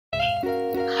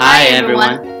Hi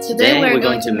everyone! Today we're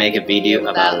going to make a video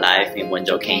about life in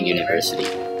Wenzhou-Kean University.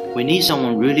 We need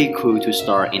someone really cool to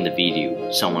star in the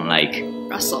video. Someone like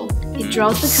Russell. He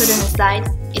draws the curtain aside.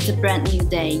 It's a brand new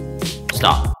day.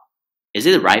 Stop. Is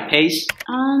it the right pace?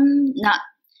 Not.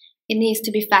 It needs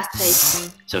to be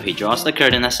fast-paced. So he draws the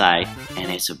curtain aside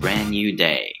and it's a brand new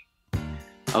day.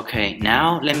 Okay,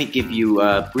 now let me give you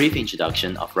a brief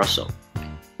introduction of Russell.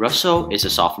 Russell is a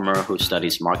sophomore who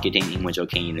studies marketing in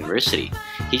Wenzhou-Kean University.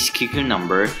 His QQ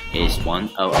number is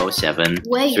 1007.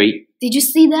 Wait, did you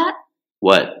see that?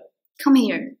 What? Come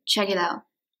here, check it out.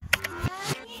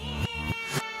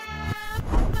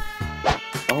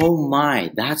 Oh my,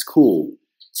 that's cool.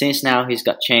 Since now he's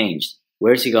got changed.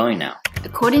 Where's he going now?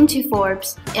 According to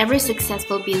Forbes, every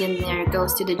successful billionaire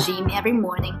goes to the gym every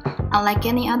morning. Unlike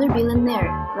any other billionaire,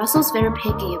 Russell's very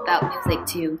picky about music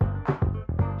too.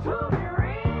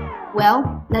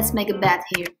 Well, let's make a bet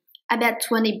here. I bet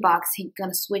 $20 he's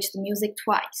gonna switch the music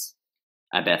twice.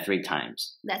 I bet 3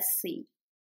 times. Let's see.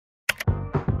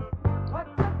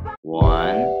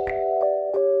 1,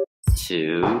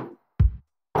 2,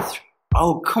 3.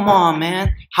 Oh, come on,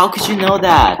 man. How could you know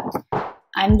that?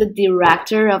 I'm the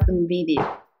director of the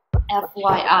video.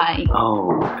 FYI.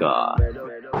 Oh, God.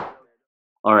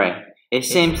 Alright. It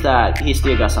seems that he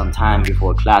still got some time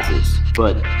before classes,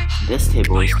 but this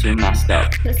table is too messed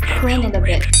up. Let's clean it a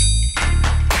bit.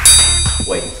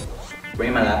 Wait,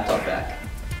 bring my laptop back.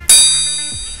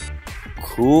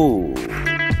 Cool.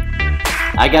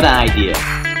 I got an idea.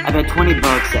 I bet $20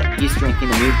 that he's drinking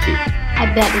the milk tea. I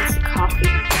bet it's coffee.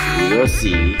 We'll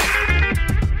see.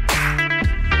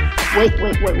 Wait.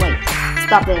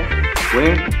 Stop there.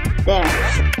 Where?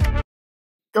 There.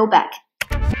 Go back.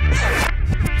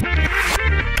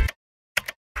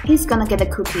 He's gonna get a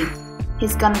cookie.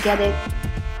 He's gonna get it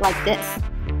like this.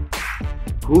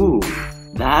 Ooh,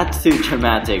 that's too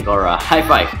dramatic. Alright, high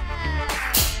five.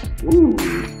 Ooh.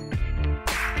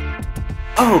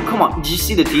 Oh, come on. Did you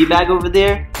see the tea bag over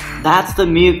there? That's the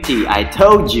milk tea. I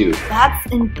told you. That's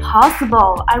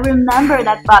impossible. I remember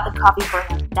that bought the coffee for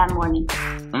him that morning.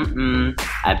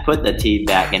 I put the tea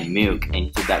bag and milk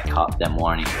into that cup that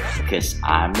morning because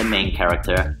I'm the main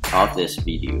character of this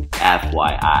video.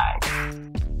 FYI.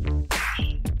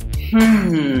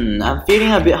 I'm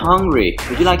feeling a bit hungry.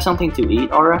 Would you like something to eat,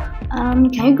 Aura?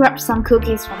 Can you grab some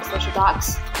cookies from Social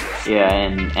Dogs? Yeah,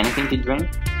 and anything to drink?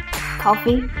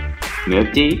 Coffee?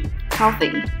 Milk tea?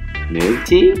 Coffee. Milk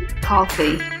tea?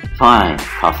 Coffee. Fine,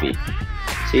 coffee.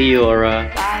 See you,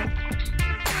 Aura. Bye.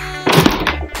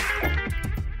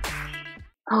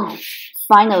 Oh,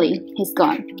 finally, he's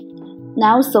gone.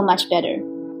 Now so much better.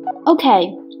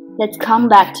 Okay, let's come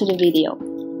back to the video.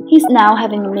 He's now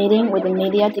having a meeting with the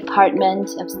media department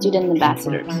of student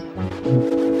ambassadors.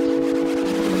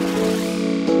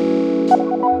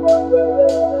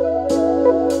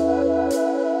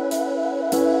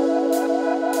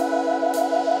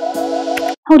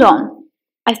 Hold on.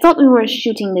 I thought we were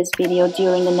shooting this video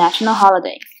during the national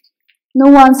holiday.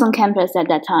 No one's on campus at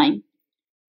that time.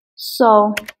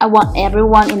 So, I want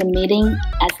everyone in the meeting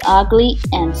as ugly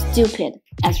and stupid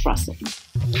as Russell.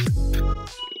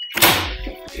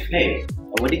 Hey,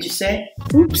 what did you say?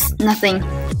 Oops, nothing.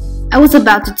 I was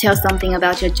about to tell something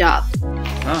about your job.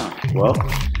 Oh, well,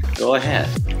 go ahead.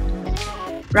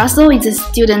 Russell is a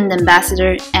student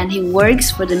ambassador and he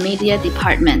works for the media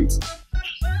department.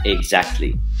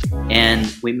 Exactly.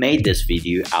 And we made this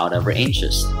video out of our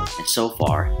interest. And so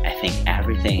far, I think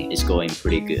everything is going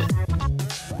pretty good.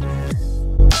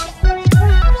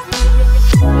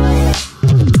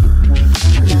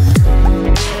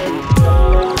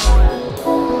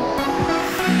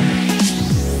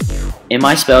 In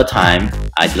my spare time,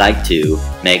 I'd like to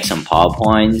make some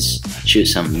PowerPoints, shoot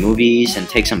some movies, and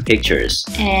take some pictures.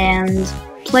 And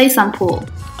play some pool.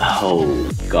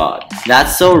 Oh God,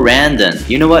 that's so random.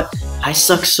 You know what? I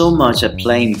suck so much at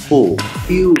playing pool.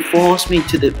 You forced me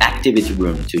to the activity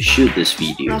room to shoot this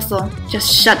video. Russell,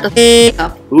 just shut the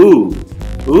up. Ooh,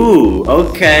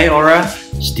 okay, Aura.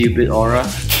 Stupid Aura.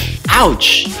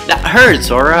 Ouch, that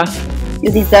hurts, Aura.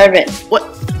 You deserve it. What?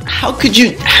 How could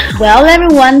you? Well,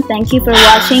 everyone, thank you for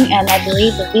watching, and I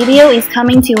believe the video is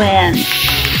coming to an end.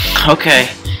 Okay.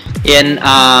 And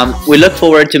we look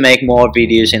forward to make more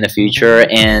videos in the future,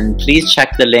 and please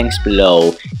check the links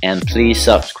below and please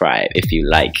subscribe if you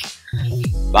like.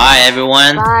 Bye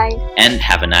everyone. Bye. And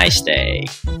have a nice day.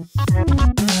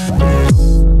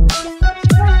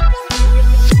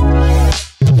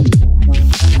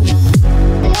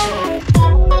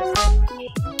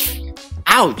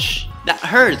 Ouch! That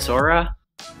hurts, Aura.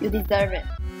 You deserve it.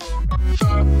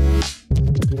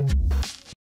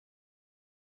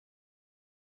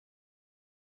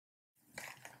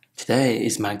 Today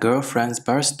is my girlfriend's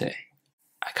birthday.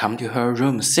 I come to her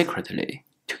room secretly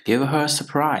to give her a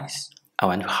surprise. I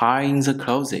went to hide in the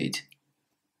closet.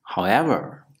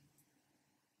 However,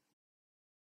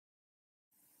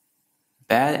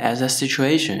 bad as the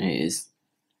situation is,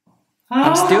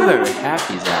 I'm still very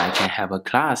happy that I can have a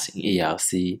class in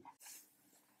ELC.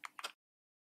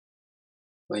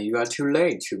 When you are too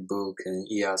late to book an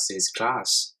ELC's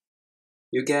class,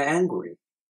 you get angry.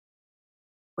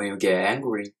 When you get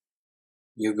angry,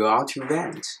 you go out to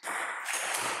vent.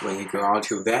 When you go out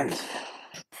to vent,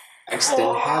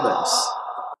 accident happens.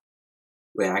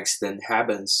 When accident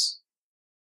happens,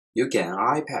 you get an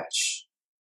eye patch.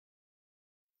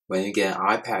 When you get an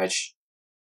eye patch,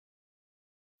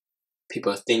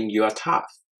 people think you are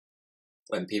tough.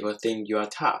 When people think you are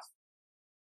tough,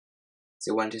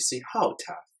 they want to see how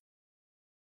tough.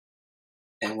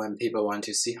 And when people want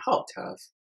to see how tough,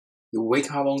 you wake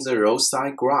up on the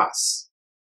roadside grass.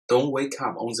 Don't wake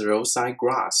up on the roadside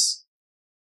grass.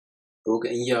 Book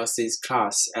an ELC's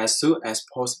class as soon as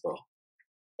possible.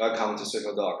 Welcome to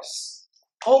Circle Dogs.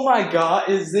 Oh my god,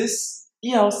 is this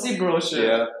ELC brochure?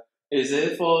 Yeah. Is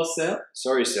it for sale?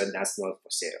 Sorry, sir, that's not for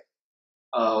sale.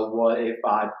 What if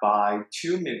I buy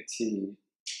 2 milk tea?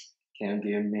 Can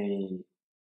you give me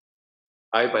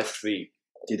I buy 3.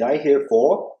 Did I hear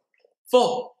 4?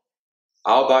 4?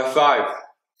 I'll buy 5.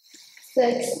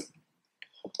 6.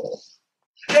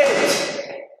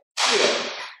 8!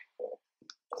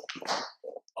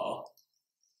 Oh.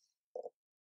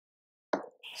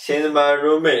 Since my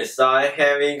roommate started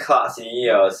having class in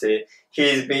ELC,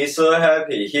 he's been so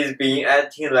happy. He's been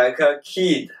acting like a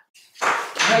kid.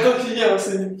 Can I go to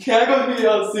ELC? Can I go to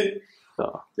ELC?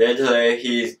 Lately,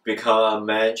 he's become a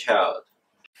man-child.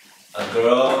 A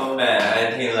grown man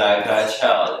acting like a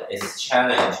child is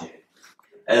challenging.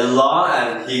 As long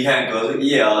as he can go to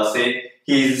ELC,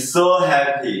 he's so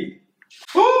happy.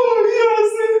 Oh,